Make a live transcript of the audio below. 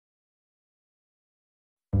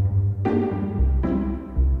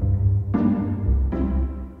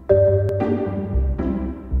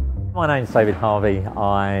My name's David Harvey.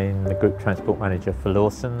 I'm the Group Transport Manager for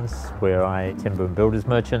Lawsons. We're a timber and builders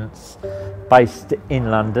merchants based in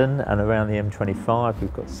London and around the M25.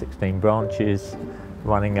 We've got 16 branches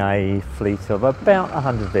running a fleet of about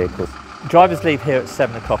 100 vehicles. Drivers leave here at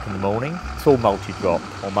 7 o'clock in the morning. It's all multi-drop,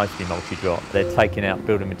 or mostly multi-drop. They're taking out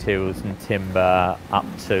building materials and timber up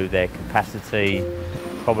to their capacity,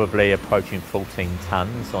 probably approaching 14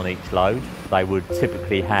 tonnes on each load. They would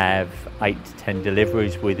typically have 8 to 10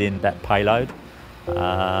 deliveries within that payload.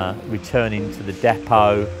 Returning to the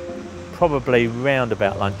depot probably round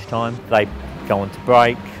about lunchtime. They go on to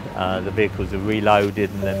break, the vehicles are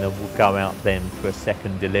reloaded, and then they will go out then for a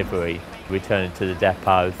second delivery, returning to the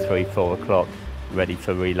depot 3-4 o'clock, ready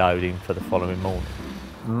for reloading for the following morning.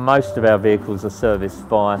 Most of our vehicles are serviced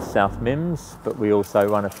via South Mims, but we also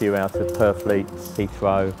run a few out of Purfleet,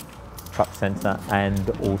 Heathrow, Truck Centre, and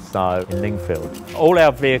also in Lingfield. All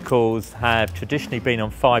our vehicles have traditionally been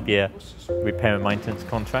on 5-year repair and maintenance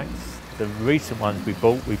contracts. The recent ones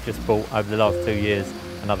we've just bought over the last 2 years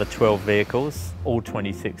another 12 vehicles, all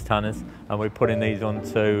 26 tonners, and we're putting these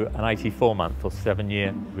onto an 84-month or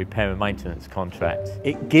 7-year repair and maintenance contract.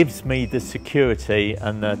 It gives me the security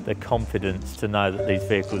and the confidence to know that these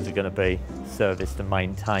vehicles are going to be serviced and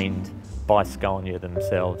maintained by Scania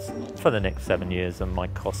themselves for the next 7 years, and my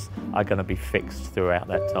costs are going to be fixed throughout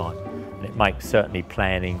that time. And it makes certainly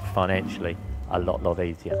planning financially a lot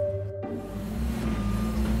easier.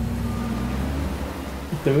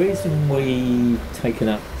 The reason we've taken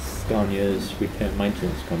up Scania's repair and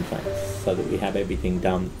maintenance contracts so that we have everything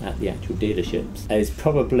done at the actual dealerships is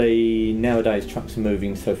probably nowadays trucks are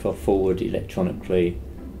moving so far forward electronically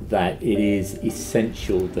that it is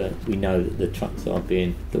essential that we know that the trucks are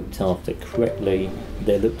being looked after correctly.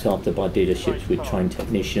 They're looked after by dealerships with trained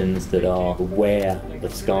technicians that are aware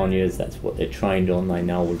of Scanias. That's what they're trained on. They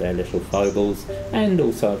know all their little foibles, and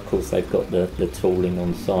also of course they've got the tooling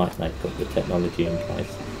on site. They've got the technology in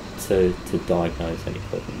place to diagnose any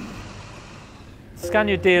problem.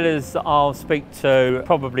 Scania dealers I'll speak to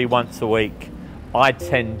probably once a week. I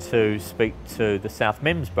tend to speak to the South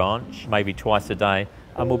Mims branch maybe twice a day,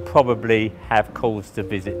 and we'll probably have calls to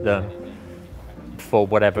visit them for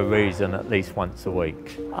whatever reason at least once a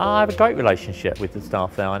week. I have a great relationship with the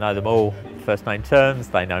staff there. I know them all first name terms,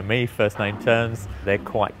 they know me first name terms. They're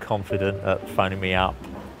quite confident at phoning me up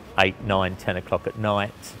 8, 9, 10 o'clock at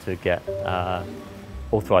night to get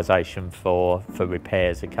authorisation for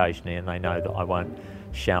repairs occasionally, and they know that I won't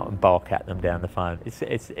shout and bark at them down the phone.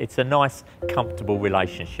 It's a nice, comfortable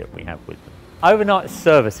relationship we have with them. Overnight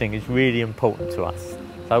servicing is really important to us.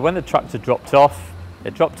 So when the trucks are dropped off,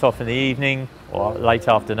 they're dropped off in the evening or late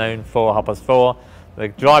afternoon, 4:30. The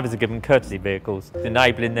drivers are given courtesy vehicles,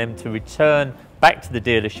 enabling them to return back to the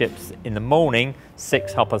dealerships in the morning,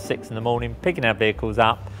 6:30 in the morning, picking our vehicles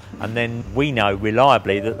up, and then we know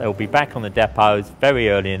reliably that they'll be back on the depots very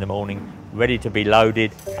early in the morning, ready to be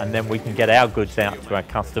loaded, and then we can get our goods out to our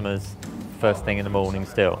customers first thing in the morning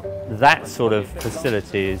still. That sort of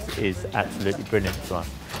facility is absolutely brilliant to us.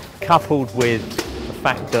 Coupled with the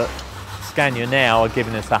fact that Scania now are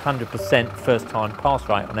giving us 100% first time pass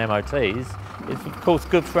rate on MOTs, is of course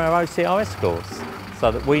good for our OCRS scores,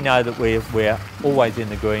 so that we know that we're always in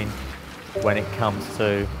the green when it comes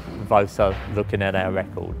to VOSA looking at our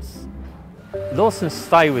records. Lawsons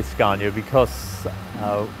stay with Scania because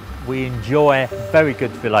we enjoy very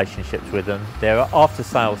good relationships with them. Their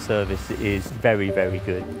after-sales service is very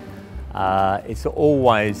good. It's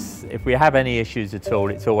always, if we have any issues at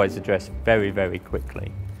all, it's always addressed very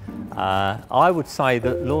quickly. I would say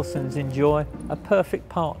that Lawsons enjoy a perfect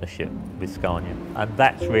partnership with Scania, and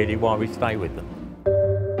that's really why we stay with them.